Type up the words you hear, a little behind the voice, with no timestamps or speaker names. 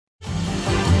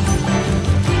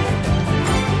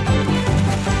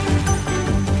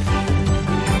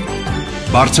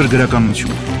Բարձր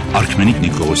գրականություն, Արքմենիկ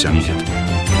Նիկողոսյանի հետ։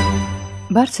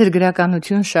 Բարձր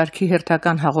գրականություն շարքի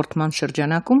հերթական հաղորդման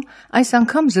շրջանակում այս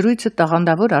անգամ զրույցը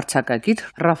տաղանդավոր արձակագիր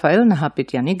Ռաֆայել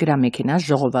Նահապետյանի գրամեքենա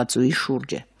ժողովածուի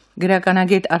շուրջ է։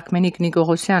 Գրականագետ Արքմենիկ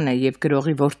Նիկողոսյանը եւ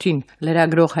գրողի որդին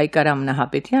լրագրող Հայկարամ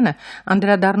Նահապետյանը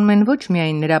անդրադառնում են ոչ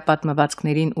միայն նրա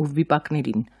պատմվածքներին ու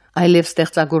վիպակներին, այլև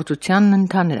ստեղծագործությանն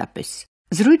ընդհանրապես։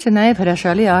 Զրույցը նաև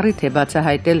հրաշալի առիթ է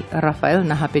բացահայտել Ռաֆայել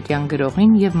Նահապետյան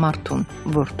գրողին եւ մարդուն,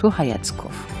 որդու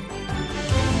հայացքով։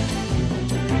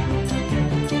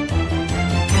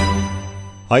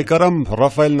 Հայկարամ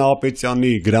Ռաֆայել Նահապետյանի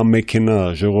գրամեքենա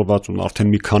ժողովածուն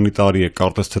արդեն մի քանի տարի է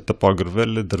կարծես թե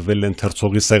տպագրվել է, դրվել է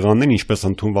ընթերցողի սեղանին, ինչպես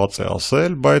ընդունված է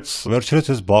ասել, բայց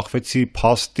վերջերս ես բախվեցի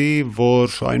փաստի,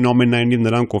 որ այնուամենայնիվ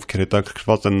նրանք, ովքեր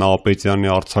հետաքրքրված են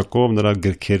Նահապետյանի արձակով, նրա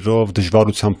գրքերով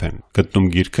դժվարությամբ են գտնում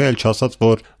գիրքը, ել չասած,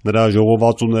 որ նրա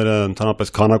ժողովածուները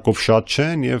ընդհանրապես քանակով շատ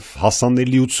չեն եւ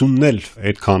հասանելիությունն էլ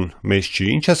այդքան մեծ չի։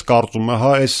 Ինչ ես կարծում,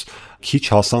 հա, այս քիչ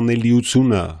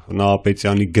հասանելիությունը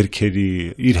Նահապետյանի գրքերի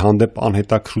իր հանդեպ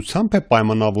անհետաքրությամբ է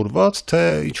պայմանավորված, թե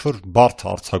ինչ-որ բարդ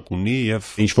արձակ ունի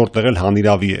եւ ինչ-որ տեղ էլ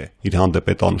հանիրավի է իր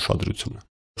հանդեպ այդ անուշադրությունը։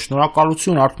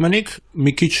 Շնորհակալություն Արքմենիկ,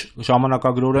 մի քիչ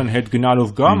ժամանակագրորեն հետ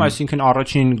գնալով գամ, այսինքն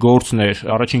առաջին գործն էր,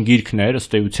 առաջին գիրքն էր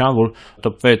ըստ էության, որ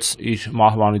տպվեց իր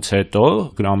մահվանից հետո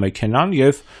գրամեքենան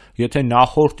եւ եթե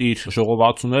նախորդ իր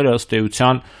ժողովածուները ըստ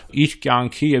էության իր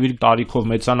կյանքի եւ իր տարիքով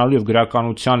մեծանալու եւ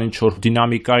գրականության ինչ որ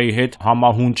դինամիկայի հետ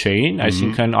համահունչ էին,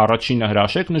 այսինքն առաջինը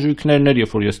հրաշեք նժույգներն էր,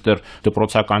 երբ որ ես դեռ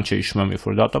դպրոցական չէի հիշում եմ, երբ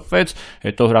որ դա տպվեց,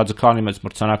 հետո հրաձգանի մեծ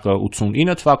մրցանակը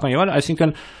 89 թվական եւ այլն,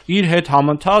 այսինքն իր հետ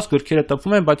համընթաց գրքերը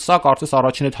տպվում են, բայց սա կարծես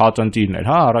առաջին այդ հատընտիրն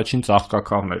էր, հա, առաջին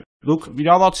ծաղկակալն էր։ Դուք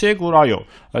իրավացի եք, որ այո,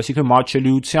 այսինքն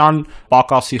մատչելիության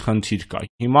պակասի խնդիր կա։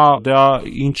 Հիմա դա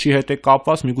ինչի հետ է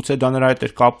կապված, միգուցե դա նրա հետ է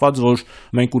կապված, որ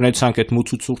մենք ունեցանք այդ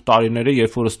մուցուցուր տարիները,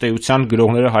 երբ որ ըստ էության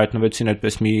գրողները հայտնվեցին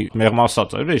այդպես մի մեղմ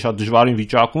ասած, շատ դժվարին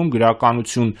վիճակում,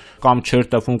 գրականություն կամ չէր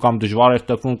տպվում, կամ դժվար էր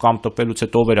տպվում, կամ տպելուց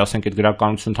հետո ով էր, ասենք, այդ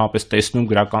գրականություն թամպես տեսնում,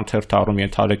 գրական թերթառում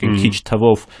ենթադրենք քիչ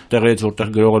թվով տեղից,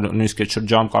 որտեղ գրողը նույնիսկ այդ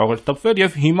շրջանում կարող էր տպվել,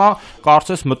 եւ հիմա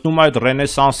կարծես մտնում է այդ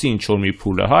ռենեսանսի ինչ որ մի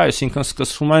փուլը, հա, այսինքն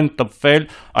սկսվում են տպվել,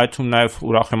 այդ թվում նաև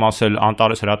ուրախ եմ ասել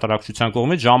Անտարես հրատարակչության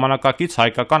կողմից ժամանակակից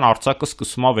հայկական արձակը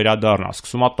սկսում է վերադառնալ,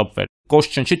 սկսում է տպվել։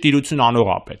 Կոշտ չնչի տիրություն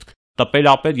անող է պետք։ Տպել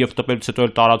է պետք եւ տպելուց հետո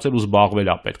էլ տարածել ու զբաղվել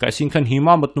է պետք։ Այսինքն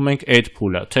հիմա մտնում ենք այդ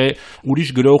փուլը, թե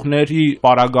ուրիշ գրողների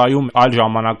պարագայում այլ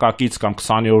ժամանակակից կամ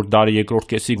 20-րդ դարի երկրորդ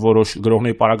կեսի որոշ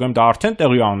գրողների պարագայում դա արդեն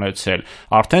տեղի ունեցել,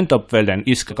 արդեն տպվել են,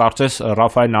 իսկ կարծես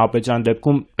Ռաֆայել Նահապետյանի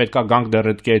դեպքում պետքա գանք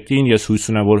դեռ այդ կետին, ես հույս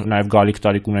ունեմ, որ նաեւ գալիք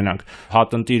տարի կունենանք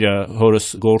հատընտիրը հորս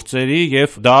գործերի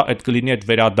եւ դա այդ կլինի այդ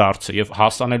վերադարձը եւ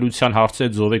հասանելիության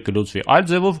հարցը ձովը կլուծվի։ Այլ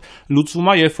ձևով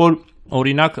լուծվում է, երբ որ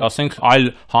օրինակ, ասենք, այլ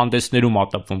հանդեսներում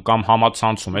ատպվում կամ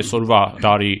համացանցում, այսօրվա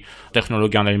դարի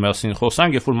տեխնոլոգիաների մասին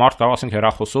խոսանք, երբ որ մարդ կարող ասենք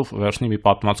հեռախոսով վերցնի մի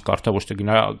պատմած կարդա, ոչ թե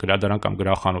գնա գրադարան կամ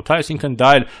գրախանութ, հա, այսինքն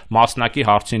դա էլ մասնակի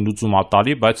հարցին լուծում ա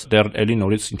տալի, բայց դեռ էլի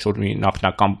նորից ինչ որ մի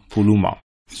նախնական փուլում է։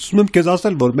 Ուզում եմ քեզ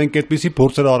ասել, որ մենք այդպիսի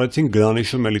փորձեր արեցինք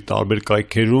գրանիշում էլի տարբեր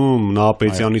կայքերում,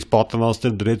 Նահապետյանից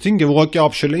պատմվածքներ դրեցինք եւ ուղղակի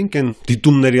ապշել էինք այն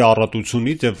դիտումների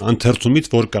առատությունից եւ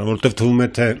ընթերցումից, որ կար, որովհետեւ թվում է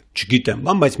թե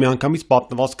չգիտեմ, բայց միանգամից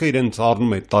պատմվածքը իրենց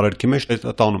առնում է տարերքի մեջ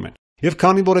տանում են։ Եվ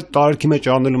քանի որ այդ տարերքի մեջ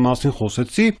առնելու մասին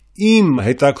խոսեցի, իմ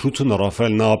հետաքրությունը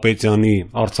Ռաֆայել Նահապետյանի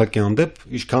արձակի հանդեպ,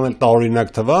 ինչքան էլ տարօրինակ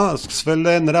թվա, սկսվել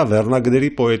է նրա վերնագրերի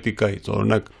պոետիկայից,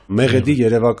 օրինակ Մեղեդի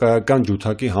երևակայական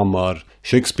ջութակի համար,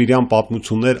 Շեքսպիրյան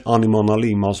պատմություններ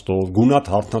անիմանալի իմաստով, գունատ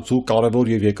հարթնացու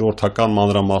կարևոր եւ երկրորդական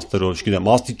մանրամասներով,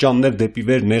 չգիտեմ, աստիճաններ դեպի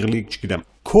վեր նեղլիկ, չգիտեմ։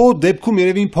 Քո դեպքում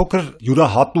երևի փոքր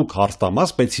յուրահատուկ հարց տամ,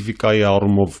 սպეციფიკայի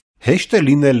առումով հեշտ է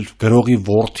լինել գրողի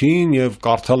որդին եւ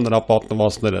կարդալ նրա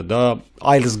պատմվածքները, դա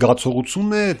այլ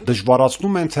զգացողություն է,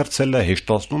 դժվարացնում է ընթերցելը,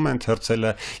 հեշտացնում է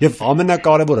ընթերցելը եւ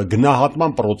ամենակարևորը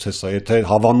գնահատման process-ը, եթե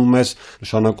հավանում ես,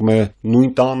 նշանակում է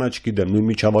նույն տանը, չգիտեմ, նույն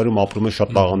միջավայրում ապրում է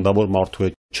շատ տաղանդավոր մարդու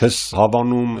հետ, չես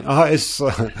հավանում, ահա այս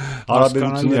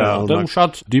հարաբերությունները դա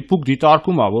շատ դիպուկ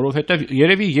դիտարկում է, որովհետեւ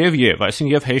երևի եւ,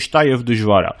 այսինքն եւ հեշտ է եւ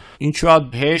դժվար է։ Ինչու է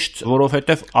հեշտ,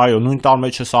 որովհետեւ այո, նույն տան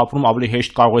մեջ ես ապրում, ավելի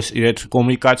հեշտ կարող ես իր այդ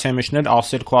կոմունիկացիայի մեջ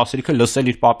ասել քո ասելիքը,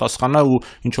 լսել իր պատասխանը ու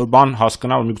ինչ որ բան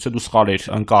հասկանալ, որ միգուցե դու սխալ էր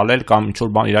ընկալել կամ ինչ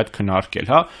որ բան իր այդ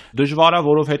քննարկել, հա։ Դժվար է,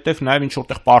 որովհետեւ նաեւ ինչ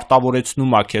որտեղ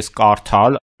պարտավորեցնում է քեզ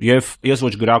կարդալ Եվ ես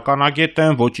ոչ գրականագետ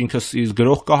եմ, ոչ ինքս իս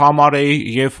գրող կհամարեի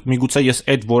եւ միգուցե ես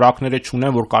այդ որակները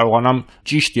չունեմ, որ կարողանամ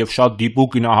ճիշտ եւ շատ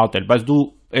դիպուկ գնահատել, բայց դու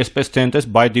այսպես թե այնպես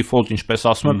by default ինչպես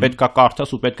ասում են, պետքա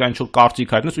կարդաս ու պետքա ինչ-որ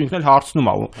կարծիք հայտնես ու ինքն էլ հարցնում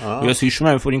է։ Ես հիշում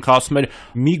եմ, որ ինքը ասում էր՝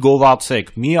 մի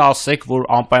գովացեք, մի ասեք, որ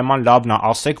անպայման լավն է,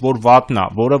 ասեք, որ վատն է,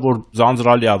 որը որ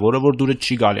ձանձրալի է, որը որ դուրս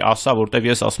չի գալի, ասա, որտեվ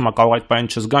ես ասում եմ կարող այդ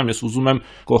բանը չզգամ, ես ուզում եմ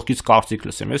կողքից կարծիք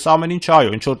լսեմ։ Ես ամեն ինչ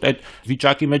այո, ինչ որ այդ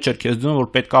վիճակի մեջ էր քեզ դնում, որ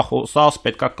պետքա խոսաս,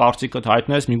 պետքա կարծիքդ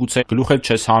հայտնես, միգուցե գլուխ էլ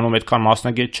չես հանում, այդքան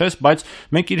մասնագետ չես, բայց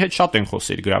մենք իր հետ շատ ենք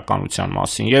խոսել գրականության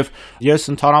մասին եւ ես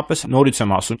ընդհանրապես նորից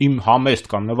եմ ասում, իմ համեստ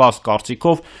կամ նվազ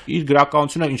կարծիքով իր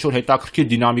գրականությունը ինչ որ հետաքրքիր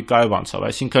դինամիկայով անցավ,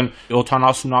 այսինքն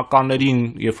 70-ականներին,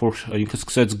 երբ որ ինքը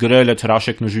սկսեց գրել այդ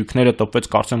հրաշեք նժույգները, տպվեց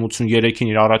կարծեմ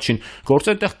 83-ին իր առաջին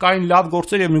գործը, այդտեղ կային լավ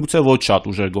գործեր եւ միգուցե ոչ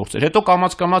շատ ուժեղ գործեր։ Հետո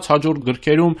կամաց հաջորդ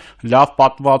գրքերում լավ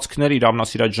պատմվածքներ, իր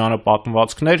ամենասիրած ժանրը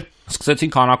պատմվածքներ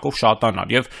սկսեցին քանակով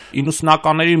շատանալ եւ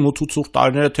 90-ականների մութ-ցուրտ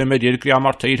տարիները թե մեր երկրի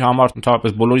համար, թե իր համար,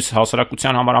 ընդհանրապես բոլորիս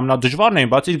հասարակության համար ամենադժվարն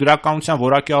էին, բայց իր գրականության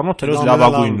որակի առումով թերևս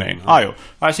լավագույնն էին։ Այո,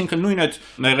 այսինքն նույն այդ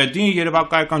Մեղեդին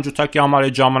երևակայական ջութակի համար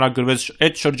այդ ժամանակ գրվեց,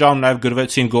 այդ շրջանում նաեւ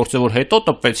գրվեցին գործեր, որ հետո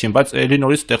տպվեցին, բայց ելի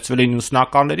նորից ստեղծվել էին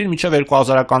 90-ականներին մինչեւ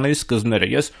 2000-ականների սկզբները։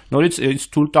 Ես նորից ինձ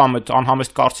թույլ տամ այդ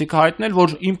անհամեստ կարծիքը հայտնել,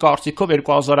 որ իմ կարծիքով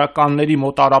 2000-ականների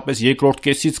մոտարապես երկրորդ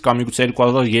կեսից կամ միգուցե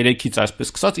 2003-ից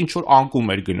այսպես սկսած ինչ որ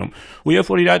անկում էր գնում։ Ու երբ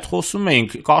որ իր այդ խոսում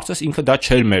էինք, կարծես ինքը դա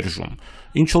չէր մերժում։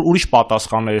 Ինչ որ ուրիշ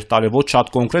պատասխաններ էր տալի, ոչ շատ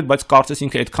կոնկրետ, բայց կարծես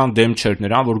ինքը այդքան դեմ չէր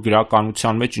նրան, որ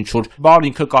գրականության մեջ ինչ որ բար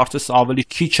ինքը կարծես ավելի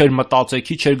քիչ էր մտածել,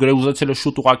 քիչ էր գրել, ուզեցել է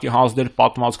շուտ ուղակի հանձնել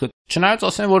պատմվածքը։ Չնայած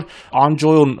ասեմ, որ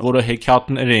Անջոյոն, որը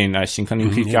հեքիաթներ էին, այսինքն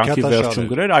ինքը կյանքի վերջում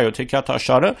գրեր, այո,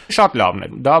 հեքիաթաշարը շատ լավն է։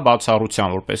 Դա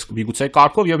բացառության որպես միգուցե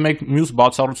կարգով եւ մեկ մյուս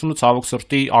բացառությունը ցավոք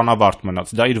սրտի անավարտ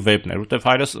մնաց։ Դա իր վեբն էր, որտեվ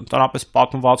հայրս ընդհանրապես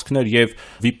պատմվածքներ եւ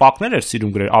վիպակներ էր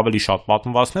սիրում գրել, ավելի շատ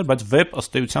պատմվածքներ, բայց վեբ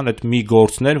ըստ էության այդ մի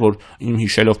գործն էր, որ իմ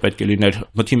հիշելով պետք է լիներ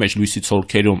մթի մեջ լույսի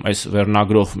ցորքերում այս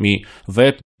վերնագրով մի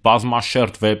վեբ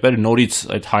բազմաշերտ վեբ էր, նորից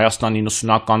այդ Հայաստանի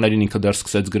 90-ականներին ինքը դեռ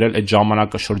սկսեց գրել, այդ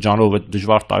ժամանակը շրջանով այդ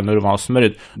դժվար տարիներով ասում էր,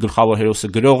 այդ գլխավոր հերոսը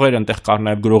գրող էր, այնտեղ կար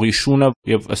նաև գրողի շունը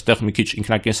եւ այստեղ մի քիչ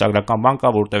ինքնակենսագրական բան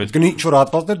կա, որտեղ այդ ինչ որ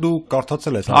հատվածներ դու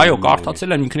կարդացել ես։ Այո,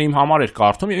 կարդացել եմ, ինքն իմ համար էր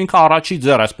կարդում եւ ինքը առաջի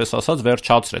ձեռ, այսպես ասած,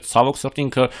 վերջացրեց։ Ցավոք սրտի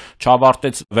ինքը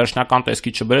չավարտեց, վերջնական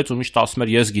տեսքի չբերեց ու միշտ ասում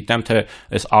էր, ես գիտեմ, թե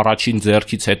այս առաջին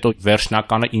ձեռքից հետո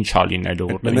վերջնականը ինչ ա լինելու,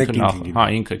 որտեղ ինքը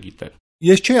ինքը գիտեր։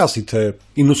 Ես չի ասի, թե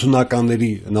 90-ականների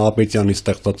Նահապետյանի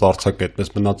ստեղծած արձակ այդպես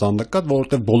մնաց անդակատ,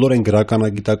 որովհետև բոլոր այն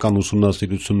գրականագիտական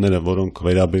ուսումնասիրությունները, որոնք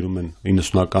վերաբերում են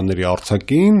 90-ականների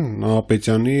արձակին,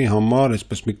 Նահապետյանի համար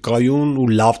այսպես մի կայուն ու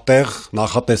լավ տեղ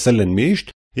նախատեսել են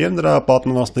միշտ, եւ նրա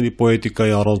պատմվածքների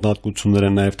պոետիկայի առանձնահատկությունները,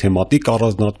 նաեւ թեմատիկ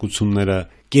առանձնահատկությունները,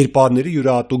 կերպարների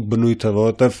յուրահատուկ բնույթը,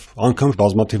 որովհետև անգամ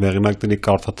բազմաթիվ հեղինակների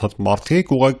կարդացած մարդիկ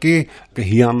ուղղակի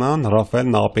կհիանան Ռաֆայել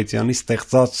Նահապետյանի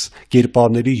ստեղծած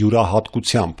կերպարների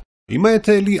յուրահատկությամբ։ Հիմա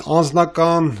եթե էլի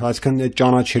անձնական, այսինքն այդ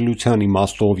ճանաչելիության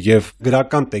իմաստով եւ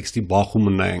գրական տեքստի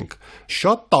բախումը նայենք,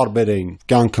 շատ տարբեր էին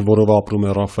կյանքը, որով ապրում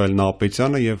է Ռաֆայել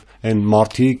Նահապետյանը եւ այն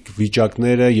մարդիկ,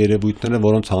 վիճակները, երևույթները,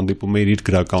 որոնց հանդիպում է իր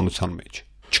գրականության մեջ։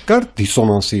 Չկար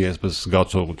դիսոնանսի այսպես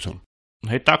զգացողություն։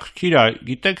 Հետաքրքիր է,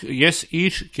 գիտեք, ես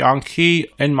իր կյանքի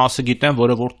այն մասը գիտեմ,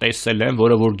 որը որ տեսել եմ,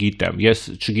 որը որ գիտեմ։ Ես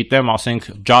չգիտեմ, ասենք,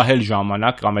 ջահել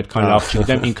ժամանակ կամ այդքան լավ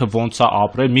չգիտեմ, ինքը ոնց է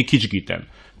ապրել, մի քիչ գիտեմ։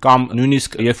 Կամ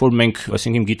նույնիսկ երբ որ մենք,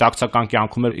 այսինքն գիտակցական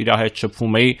կյանքում իր հետ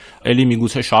շփվում էի, ելի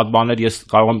միգուցե շատ բաներ ես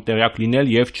կարող եմ տեղյակ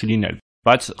լինել եւ չլինել։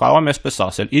 Բայց կարող եմ այսպես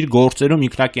ասել, իր գործերում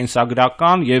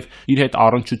ինքնակենսագրական եւ իր հետ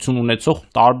առնչություն ունեցող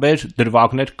տարբեր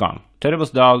դրվագներ կան։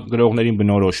 Թերևս դա գրողներին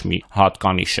բնորոշ մի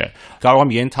հատկանիշ է։ Կարող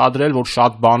եմ ենթադրել, որ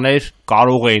շատ բաներ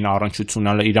կարող էին առնչություն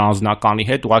ունենալ իր անձնականի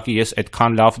հետ, ուղղակի ես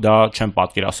այդքան լավ դա չեմ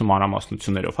պատկերացնում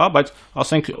մանրամասնություններով, հա, բայց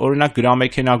ասենք օրինակ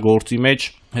գրամեքենա գործի մեջ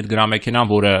այդ գրամեքենան,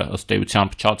 որը ըստ էության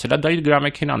փչացել է, դա իր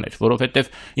գրամեքենան էր,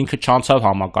 որովհետև ինքը չանցավ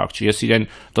համակարգչի։ Ես իրեն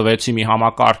տվեցի մի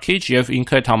համակարգիչ եւ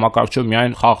ինքը այդ համակարգչով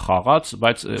միայն խաղ խաղաց,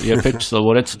 բայց երբեք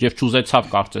չսովորեց եւ չուզեցավ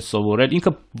կարծես սովորել։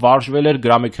 Ինքը վարժվել էր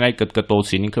գրամեքենայի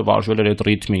կտկտոցին, ինքը վարժվել էր այդ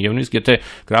ռիթմին եւ նույնիսկ եթե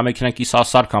գրամեքենան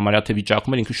կիսասարք համարյա թե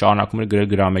վիճակում էր, ինքը շարունակում էր գրել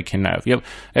գրամեքենայով եւ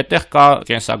այդտեղ կա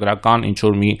կենսագրական ինչ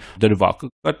որ մի դրվագ։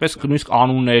 Այդպես նույնիսկ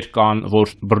անուններ կան,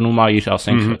 որ բռնում է իր,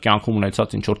 ասենք, կյանքում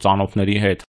ունեցած ինչ որ ծանոթների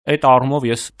հետ։ Այդ առումով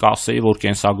ես կասեի, որ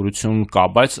կենսագրություն կա,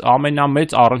 բայց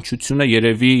ամենամեծ առնչությունը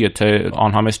երևի, եթե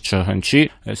անհամեստ չհնչի,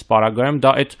 այս պարագայում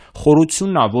դա այդ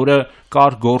խորությունն է, որը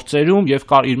կար գործերում եւ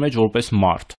կար իր մեջ որպես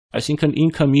մարդ։ Այսինքն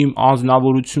ինքը մի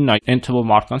անձնավորությունն է այն թվով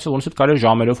մարդկանց, որոնց հետ կարելի է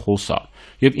ժամերով խոսալ,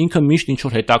 եւ ինքը միշտ ինչ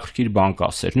որ հետաքրքիր բան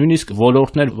կասեր։ Նույնիսկ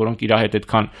ոլորտներ, որոնք իր հետ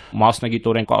այդքան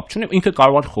մասնագիտորեն կապ չունեն, ինքը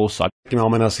կարող էր խոսալ։ Իմ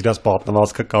ամենասիրած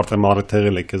պատմվածքը կարծեմ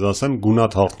առեթեղել է, քեզ ասեմ,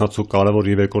 գունատ հարթնացու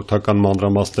կարևոր եւ երկրորդական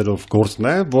մանրամասներով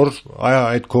գործն է, որ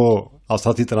այդ քո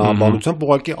ասացի տրամաբանությամբ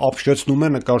ուղղակի ապշեցնում է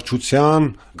նկարչության,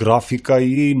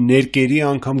 գրաֆիկայի, ներկերի,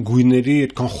 անգամ գույների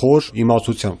այդքան խոր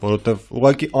իմացությամբ, որովհետև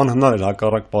ուղղակի անհնար էր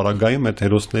հակառակ պարագայում այդ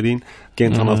հերոսներին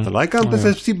կենտրոնացնել։ Այդքանպես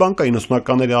էսպիսի բան կա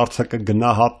 90-ականների արձակը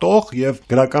գնահատող եւ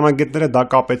գրականագետները դա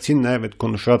կապեցին նաեւ այդ քո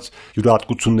նշած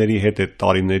յուրահատկությունների հետ այդ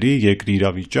տարիների երկրի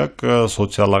իրավիճակը,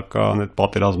 սոցիալական, այդ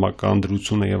պատերազմական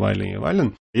դրությունը եւ այլն եւ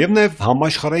այլն։ Եվ նաև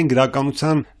համաշխարհային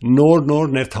գրականության նոր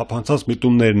ներթափանցած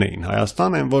միտումներն էին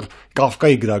Հայաստան, այն որ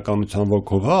Կաֆկայի գրականության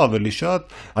ոգով, ավելի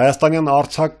շատ հայաստանյան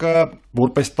արձակը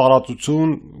որպես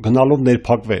տարածություն գնալով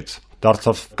ներփակվեց,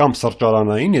 դարձավ կամ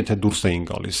սրճարանային, եթե դուրս էին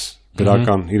գալիս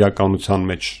գրական իրականության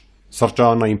մեջ,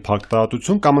 սրճարանային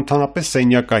փակտարածություն կամ ընդհանրապես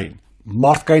սենյակային։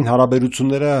 Մարդկային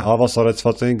հարաբերությունները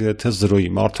հավասարեցված էին գրեթե զրոյի,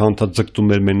 մարդը անդադ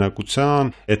ձգտում էր մենակության,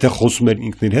 եթե խոսում էր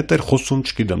ինքն իր հետ էր խոսում,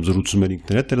 չգիտեմ, զրուցում էր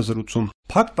ինքն իր հետ էր զրուցում։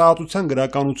 Փակ տարածության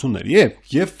գրականություններ եւ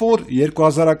երբ որ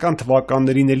 2000-ական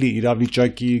թվականներին էլի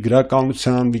իրավիճակի,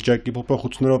 գրականության վիճակի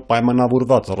փոփոխություններով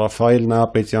պայմանավորված Ռաֆայել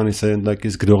Նահապետյանի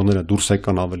սերնդակից գրողները դուրս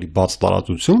եկան ավելի բաց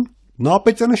տարածություն,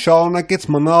 Նահապետյանը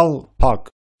շարունակեց մնալ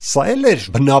փակ։ Սա էլ էր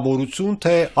բնավորություն,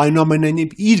 թե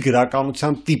այնուամենայնիվ իր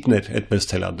գրականության տիպն էր այդպես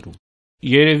թելադրում։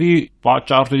 Երևի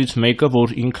պատճառներից մեկը,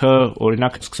 որ ինքը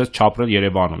օրինակ սկսեց չապրել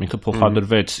Երևանում, ինքը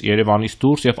փոխադրվեց Երևանից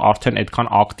դուրս եւ արդեն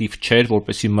այդքան ակտիվ չէր,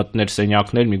 որպեսզի մտներ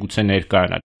սենյակներ, միգուցե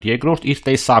ներկայանալ։ Երկրորդ իր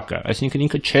տեսակը, այսինքն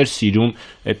ինքը չէր սիրում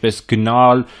այդպես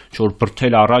գնալ, չոր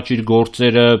բրթել առաջ իր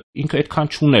գործերը, ինքը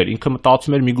այդքան չուներ, ինքը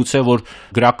մտածում էր միգուցե որ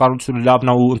գրականությունը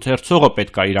լավն է ու ընթերցողը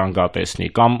պետք է իրան գա տեսնի,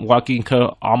 կամ ուղղակի ինքը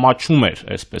ամաչում էր,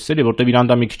 այսպես էլի, որտեղ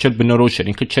իրան դա մի քիչ էլ բնորոշ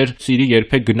էր, ինքը չէր սիրի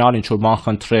երբեք գնալ ինչ որ բան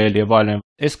խնդրել եւ այլն։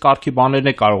 Այս կարգի բաներն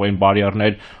է կարող են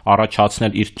բարիերներ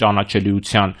առաջացնել իր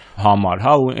ճանաչելիության համար,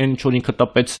 հա, ու այն ինչ որ ինքը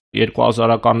տպեց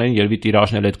 2000-ականներին երևի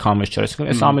տիրաժնել այդքան մեծ չէր, այսինքն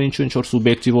այս ամեն ինչը ինչ որ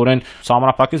սուբյեկտիվորեն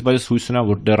սահմանափակեց, բայց հույս ունեմ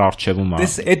որ դեռ առջևում է։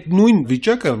 Դες այդ նույն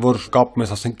վիճակը, որ կապում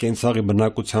ես, ասենք, կենցաղի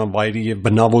բնակության վայրի եւ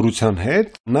բնավորության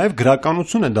հետ, նաեւ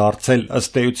գրականություն է դարձել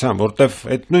ըստ էության, որտեվ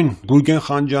այդ նույն Գուրգեն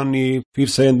Խանջյանի,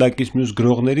 իր սերնդակից մյուս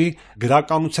գրողների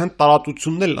գրականության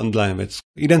տարածությունն էլ ընդլայնվեց։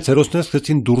 Իրենց հերոսները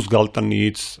սկսեցին դուրս գալ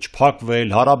տնից,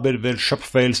 չփակվել, հարաբերվել,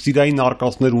 շփվել, սիրային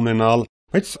արկածներ ունենալ,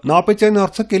 բայց Նահապետյանի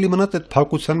արձակը էլի մնաց այդ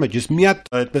փակության մեջ։ Ես մի հատ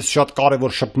այդպես շատ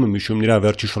կարևոր շփում եմ հիշում իր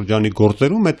վերջի շրջանի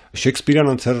գործերում, այդ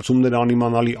Շեքսպիրյան ընթերցումները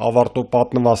անիմանալի ավարտով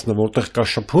պատնվածն է, որտեղ կա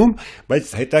շփում,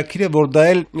 բայց հետաքրիր է, որ դա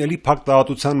էլի փակ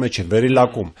տարածության մեջ է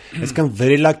վերելակում։ Այսինքն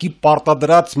վերելակի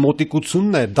պարտադրած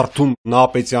մոտիկությունն է դրթում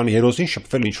Նահապետյանի հերոսին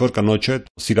շփվել ինչ որ կնոջ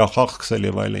հետ, սիրախաղ սկսել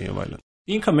եւ այլն եւ այլն։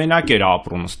 Ինքը մենակ էր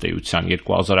ապրում ըստ էության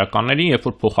 2000-ականներին, երբ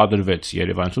որ փոխադրվեց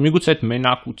Երևանից։ Ու միգուցե այդ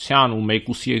մենակության ու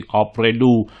մեկուսի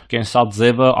ապրելու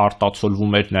կենսաձևը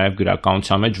արտացոլվում էր նաև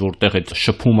գրականության մեջ, որտեղ այդ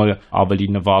շփումը ավելի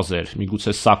նվազ էր։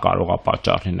 Միգուցե սա կարող է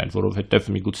պատճառ լինել,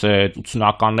 որովհետև միգուցե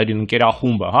 80-ականներին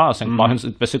ընկերախումբը, հա, ասենք, բանից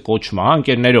այդպես է կոչվում, հա,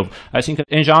 ընկերներով։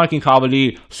 Այսինքն այն ժամանակ ինքը ավելի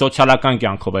սոցիալական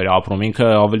կյանքով էր ապրում, ինքը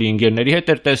ավելի ընկերների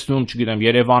հետ էր տեսնում, չգիտեմ,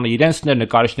 Երևանը իրենցն էր,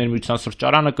 նկարիչների միության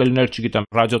սրճարանը կլիներ, չգիտեմ,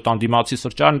 ռադիոտան դիմացի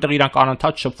սրճարանը, այնտեղ իրանք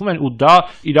անընդհատ շփվում են ու դա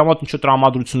իր մոտ ինչ-որ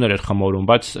տրամադրություններ էր խմորում,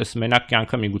 բայց այս մենակ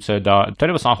կյանքը միգուցե դա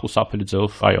դերևս անխուսափելի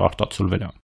ձևով այո արտացոլվել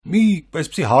է։ Մի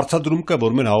այսպեսի հարցադրում կա,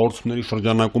 որ մեր հաղորդումների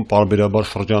շրջանակում պարբերաբար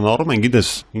շրջանառում են, գիտես,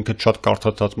 ինքը շատ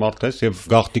կարդացած մարդ ես եւ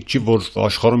գաղտնիք չի, որ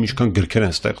աշխարհում ինչքան գրքեր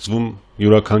են ստեղծվում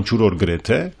յուրաքանչյուր օր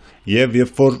գրեթե, եւ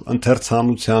երբ որ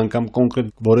ընթերցանության կամ կոնկրետ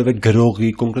որևէ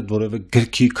գրողի, կոնկրետ որևէ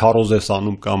գրքի քարոզ ես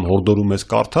անում կամ հորդորում ես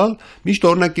կարդալ, միշտ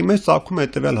օրինակի մեջ ծագում է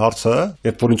հետեւյալ հարցը,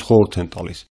 երբ որ ինձ խորհուրդ են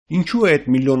տալիս։ Ինչու է այդ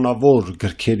միլիոնավոր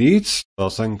գրքերից,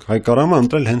 ասենք, Հայկարամը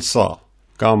ընտրել հենց սա,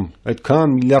 կամ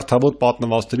այդքան միլիարդավոր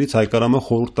պատնվածներից Հայկարամը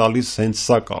խորհուրդ տալիս հենց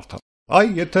սա կարդալ։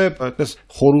 Այ եթե այդպես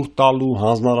խորհուրդ տալու,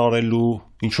 հանձնարարելու,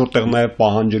 ինչ որտեղ նաև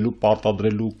պահանջելու,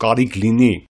 պարտադրելու կարիք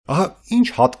լինի, ահա ինչ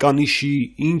հատկանիշի,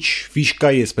 ինչ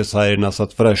ֆիշկայի, այսպես հայերեն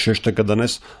ասած, վրա շեշտը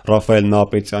կդնես Ռաֆայել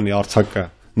Նահապետյանի արձակը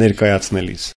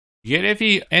ներկայացնելիս։ Երևի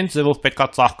այն ձևով պետքա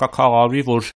ծաղկակաղավի,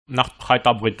 որ նախ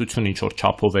հայտարարություն ինչ որ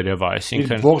չափով երևա,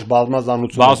 այսինքն ողջ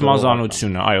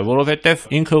բազմազանությունը, այո, որովհետև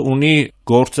ինքը ունի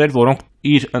գործեր, որոնք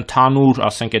իր ընդհանուր,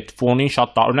 ասենք, այդ ֆոնին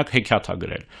շատ տարօրինակ հեքիաթ է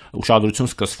գրել։ Ուշադրություն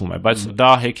սկսվում է, բայց դա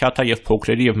հեքիաթ է եւ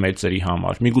փոքրերի եւ մեծերի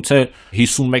համար։ Միգուցե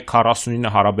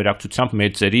 51-49 հարաբերակցությամբ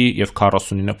մեծերի եւ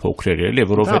 49 փոքրերի, էլի,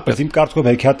 որովհետեւ բայց իմ կարծիքով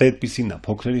հեքիաթը այդպեսին է,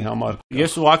 փոքրերի համար։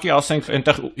 Ես ուղղակի, ասենք,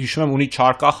 այնտեղ հիշում եմ ունի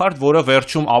չարկախարդ, որը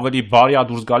վերջում ավելի բարի է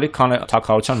դուրս գալի, քան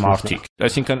թագավորության մարդիկ։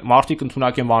 Այսինքն մարդիկ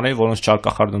ընդունակ են բաներ, որոնց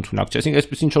չարկախարդը ընդունակ չէ։ Այսինքն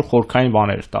այսպես ինչ որ խորքային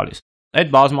բաներ տալիս։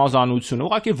 Այդ բազմազանությունը,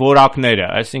 ուղղակի որակները,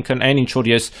 այսինքն այն ինչ որ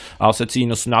ես ասացի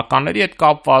 90-ականների հետ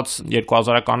կապված,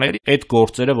 2000-ականների այդ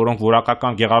գործերը, որոնք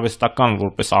որակական, գեղարվեստական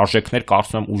որպես արժեքներ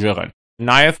կարծում եմ ուժեղ են։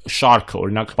 Նաև շարքը,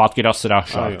 օրինակ պատկերասրահ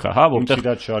շարքը, հա, որտեղ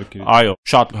այո,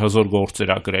 շատ հզոր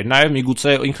գործեր ա գրել։ Նաև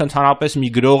միգուցե ինքը ընդհանրապես մի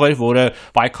գրող էր, որը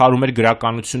պայքարում էր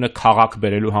գրականությունը քաղաք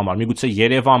բերելու համար։ Միգուցե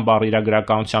Երևան բառը իր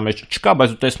գրականության մեջ չկա,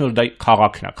 բայց դու տեսնում ես դա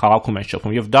քաղաքն է, քաղաքում են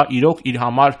շփվում եւ դա իրոք իր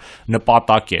համար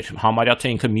նպատակ էր։ Համարյա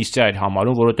թե ինքը միսիա էր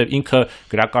համարում, որովհետեւ ինքը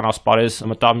գրական ասպարեզ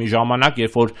մտավ մի ժամանակ,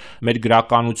 երբ որ մեր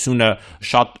գրականությունը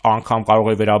շատ անգամ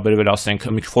կարող է վերաբերվել, ասենք,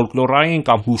 մի ֆոլկլորային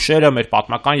կամ հուշերը մեր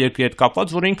պատմական երկրի հետ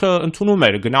կապված, որ ինքը ընդունում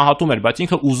էր, գնահատում էր, բայց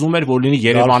ինքը ուզում էր, որ լինի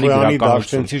Երևանի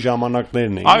գրականություն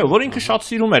ժամանակներն էին։ Այո, որ ինքը շատ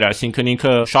սիրում էր, այսինքն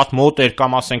ինքը շատ մոտ էր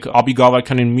կամ ասենք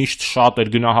Աբիգավայքյանին միշտ շատ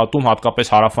էր գնահատում,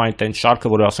 հատկապես հարավային տենց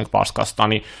շարքը, որը ասենք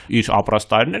Պարսկաստանի իր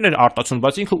ապրաստայրներն էր արտացում,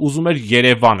 բայց ինքը ուզում էր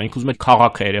Երևանը, ինքը ուզում էր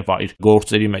քաղաքը երևա իր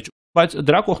գործերի մեջ։ Բայց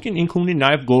դրա կողքին ինքը ունի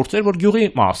նաև գործեր, որ գյուղի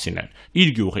մասին են։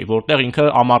 Իր գյուղի, որտեղ ինքը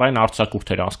ամառային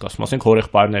արձակուրդեր անցկացնում, ասենք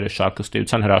հորեղբայրները շարքը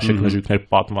ստեյության հրաշեք նժույգներ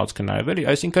պատմվածքը նաև էլի,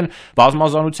 այսինքն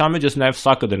բազմազանության մեջ ես նաև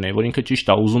սա կդնեի, որ ինքը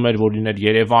ճիշտ է, ուզում էր որ լիներ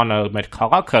Երևանը մեր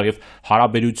քաղաքը եւ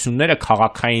հարաբերությունները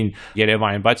քաղաքային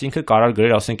Երևանին, բայց ինքը կարար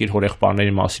գրել, ասենք, իր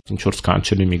հորեղբայրների մասին ինչ որ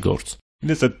սքանչելի մի գործ։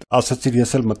 Ես այդ ասացիր,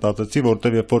 ես էլ մտածեցի,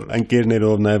 որտեղ երբ որ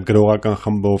ընկերներով նաև գրողական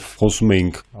խմբով խոսում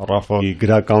էինք Ռաֆայելի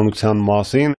գրականության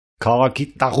մասին, քաղաքի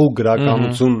տաղու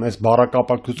գրականություն, այս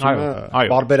բառակապակցությունը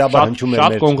բարբերաբար հնչում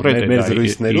է մեր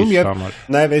զրույցներում եւ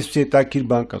նաեւ այսպիսի հետաքրքիր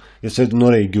բան կա։ Ես այդ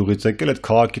նոր էի գյուղից եկել, այդ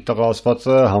քաղաքի տղա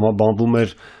ասվածը համաբանվում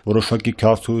էր որոշակի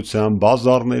քաղաքացիության,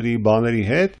 բազարների, բաների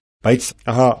հետ, բայց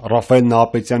ահա Ռաֆայել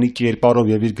Նահապետյանի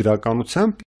կերպարով եւ իր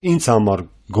գրականությամբ ինձ համար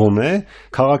գոնե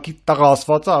քաղաքի տղա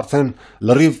ասվածը արդեն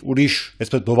լրիվ ուրիշ,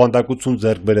 այսպես բովանդակություն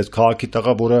ձեռք բերեց, քաղաքի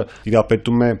տղա, որը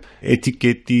տիրապետում է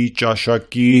էտիկետի,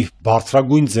 ճաշակի,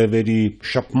 բարձրագույն ձևերի,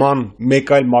 շփման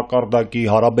մեկ այլ մակարդակի,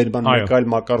 հարաբերման մեկ այլ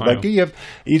մակարդակի եւ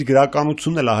իր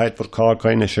գրականությունն էլ ահա այդ որ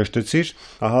քաղաքային է շեշտեցիր,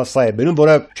 ահա սա է բերում,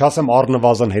 որը չասեմ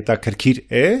առնվազն հետաքրքիր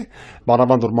է,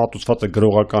 մանավանդ որ մատուցված է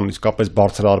գրողական իսկապես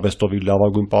բարձր արվեստով իր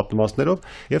լավագույն պատմվածքներով,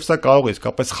 եւ սա կարող է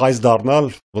իսկապես խայծ դառնալ,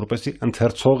 որպեսզի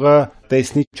ընթերցողը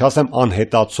տեսնի, չասեմ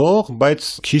անհետացող, բայց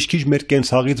քիչ-քիչ մեր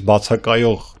կենցաղից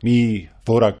բացակայող մի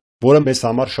որակ, որը մեզ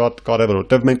համար շատ կարևոր է,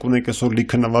 որտեղ մենք ունենք այսօր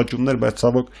լիքը նվաճումներ, բայց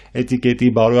ցավոք էտիկետի,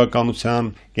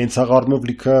 բարոյականության,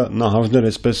 կենցաղարմով լիքը նահանջներ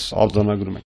այսպես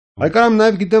արձանագրում ենք։ Հայկարամ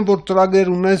նաև գիտեմ, որ ծրագրեր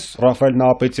ունես Ռաֆայել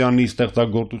Նահապետյանի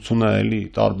ստեղծագործությունը էլի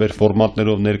տարբեր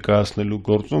ֆորմատներով ներկայացնելու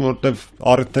գործում, որտեղ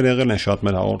առիթներ եղել են շատ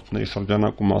մեր հաղորդումների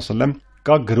շրջանակում, ասել եմ,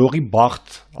 կա գրողի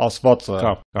բախտ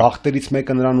ասվածը, բախտերից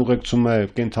մեկը նրան ուղեկցում է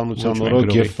կենթանության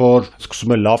օրոք, երբ որ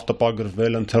սկսում է լավ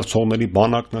տպագրվել, ընթերցողների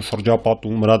բանակն է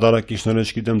շրջապատում, հրադարակիչները,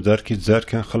 չգիտեմ, ձեռքից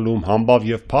ձեռք են խլում, համբավ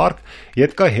եւ փառք,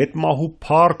 ետ կա հետմահու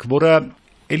փառք, որը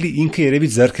էլի ինքը երևի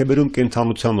ձեռք է բերում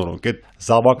կենթանության օրոք, այդ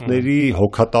զավակների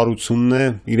հոգատարությունն է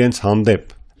իրենց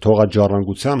հանդեպ,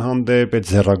 թողաջառանգության հանդեպ, այդ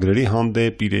ձեռագրերի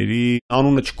հանդեպ, իրերի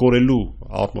անունը չկորելու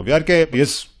առումով։ Իհարկե,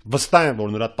 ես վստահ եմ,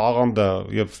 որ նրա տաղանդը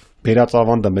եւ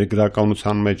բերածավանդը մեր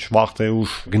գրականության մեջ վաղ թե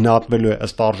ուշ գնահատվելու է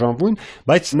ըստ արժանվույն,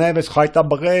 բայց նաև այս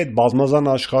խայտաբղետ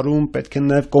բազմազան աշխարհում պետք է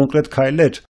նաև կոնկրետ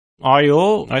քայլեր։ Այո,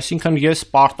 այսինքն ես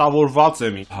պարտավորված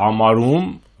եմ համարում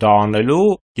դա անելու,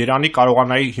 Երանի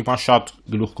կարողանայի հիմա շատ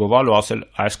գլուխ գովալ ու ասել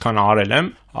այսքան արել եմ,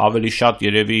 ավելի շատ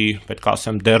երևի պետք է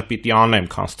ասեմ դեռ պիտի անեմ,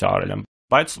 քան թե արել եմ,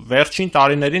 բայց վերջին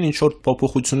տարիներին ինչ որ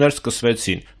փոփոխություններ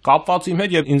սկսվեցին, կապված իմ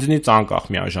հետ եւ ինձնից անկախ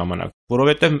միաժամանակ,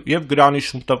 որովհետեւ եւ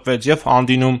գրանիշում տպվեց եւ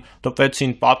հանդինում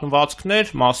տպվեցին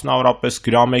պատմվածքներ, մասնավորապես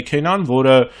գրամեքենան,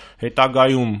 որը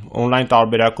հետագայում on-line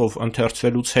տարբերակով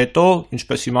ընթերցվելուց հետո,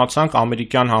 ինչպես իմացանք,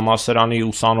 ամերիկյան համալսարանի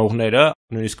ուսանողները,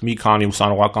 նույնիսկ մի քանի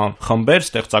ուսանողական խմբեր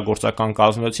ստեղծագործական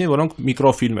կազմեցին, որոնք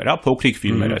միկրոֆիլմեր, հա, փոքրիկ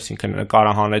ֆիլմեր, այսինքն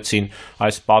նկարահանեցին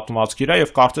այս պատմվածքիրա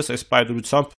եւ կարծես այս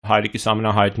պայդրությամբ հայրիկիս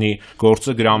ամենահայտնի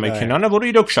գործը գրամեքենանը,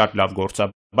 որը իրոք շատ լավ գործ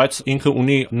է, բայց ինքը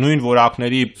ունի նույն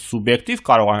որակների սուբյեկտիվ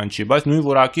կարող է հնչի, բայց նույն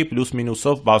որակի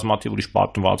պլյուս-մինուսով բազմաթիվ ուրիշ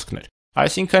պատմվածքներ։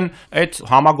 Այսինքն այդ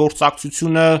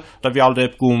համագործակցությունը տվյալ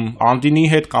դեպքում Անդինի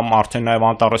հետ կամ արդեն նաև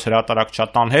Անտարես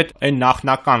հրատարակչատան հետ այն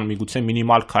նախնական միգուցե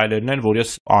մինիմալ քայլերն են, որ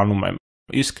ես անում եմ։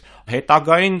 Իսկ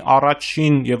հետագային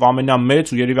առաջին եւ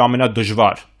ամենամեծ ու երևի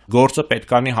ամենադժվար գործը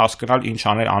պետք է հասկանալ ինչ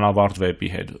անել անավարտ վեպի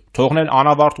հետ։ Թողնել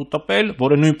անավարտ ու տպել,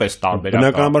 որը նույնպես տարբերակ է։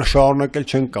 Բնականաբար շարունակել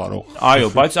չեն կարող։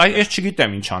 Այո, բայց այս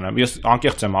չգիտեմ ինչ անեմ։ Ես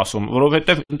անկեղծ եմ ասում,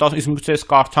 որովհետև ինձ ես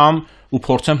կարդամ ու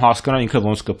փորձեմ հասկանալ ինքը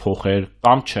ոնց կփոխեր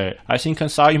կամ չէ։ Այսինքն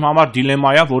սա իմ համար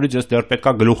դիլեմա է, որից ես դեռ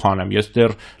պետքա գլուխ անեմ։ Ես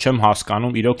դեռ չեմ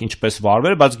հասկանում իրոք ինչպես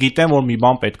վարվել, բայց գիտեմ, որ մի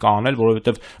բան պետք է անել,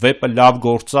 որովհետև վեպը լավ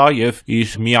գործ է եւ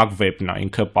իր միակ վեպն է։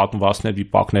 Ինքը պատմվածքներ,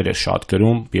 վիպակներ է շատ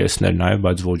գրում, պիեսներ նաեւ,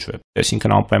 բայց ոչ վեպ։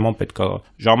 Այսինքն անպայման պետք է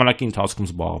ժամանակի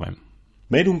ընթացքում զբաղվեմ։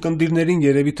 Մեր ունկնդիրներին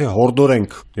երևի թե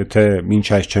հորդորենք, եթե մինչ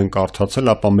այս չեն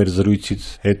կարդացել, ապա մեր զրույցից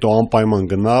հետո անպայման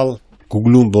գնալ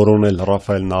Google-ում որոնել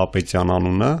Ռաֆայել Նահապետյան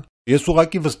անունը Ես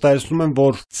ուղղակի վստահեցնում եմ,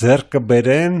 որ ձեռք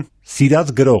կբերեն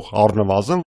սիրած գրող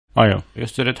առնվազն։ Այո,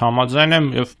 ես ձեր հետ համաձայն եմ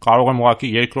եւ կարող եմ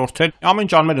ուղղակի երկրորդել ամեն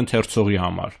ինչ անում ընթերցողի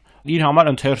համար։ Իր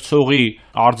համար ընթերցողի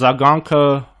արձագանքը,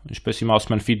 ինչպես իմ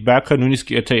ասում են feedback-ը,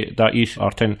 նույնիսկ եթե դա իր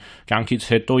արդեն կյանքից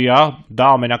հետո է,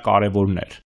 դա ամենակարևորն է։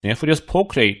 Երբ որ ես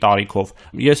փոքր էի տարիքով,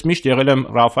 ես միշտ եղել եմ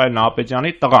Ռաֆայել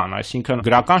Նահապետյանի տղան, այսինքն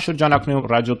գրական շրջանակներում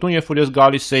ռադիոտուն, երբ որ ես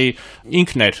գալիս էի,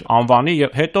 ինքն էր անվանի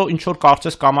եւ հետո ինչ որ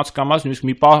կարծես կամաց նույնիսկ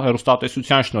մի պահ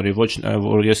հեռուստատեսության շնորհիվ, ոչ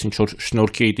որ ես ինչ որ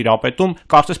շնորհքի էի տիրապետում,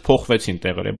 կարծես փոխվեցին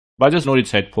տեղերը։ Բայց ես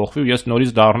նորից հետ փոխվի ու ես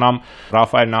նորից դառնամ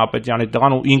Ռաֆայել Նահապետյանի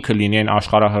տղան ու ինքը լինի այն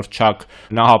աշխարհահռչակ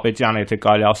Նահապետյանը, եթե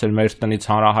կարելի ասել մեր տնից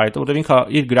հանրահայտ, որտեղ ինքը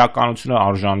իր գրականությունը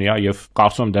արժանի է եւ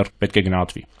կարծում եմ դեռ պետք է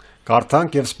գնահատվի։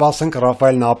 Կարդանք եւ սպասենք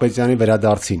Ռաֆայել Նահապետյանի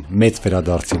վերադարձին, մեծ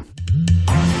վերադարձին։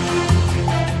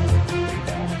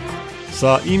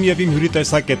 Սա իմ եւ իմ հյուրի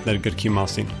տեսակետն էր գրքի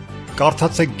մասին։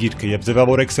 Կարդացեք գիրքը եւ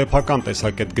ձևավորեք սեփական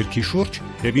տեսակետ գրքի շուրջ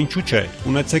եւ ինչու՞ չէ,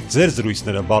 ունեցեք ձեր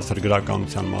զրույցները բարձր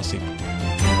գրականության մասին։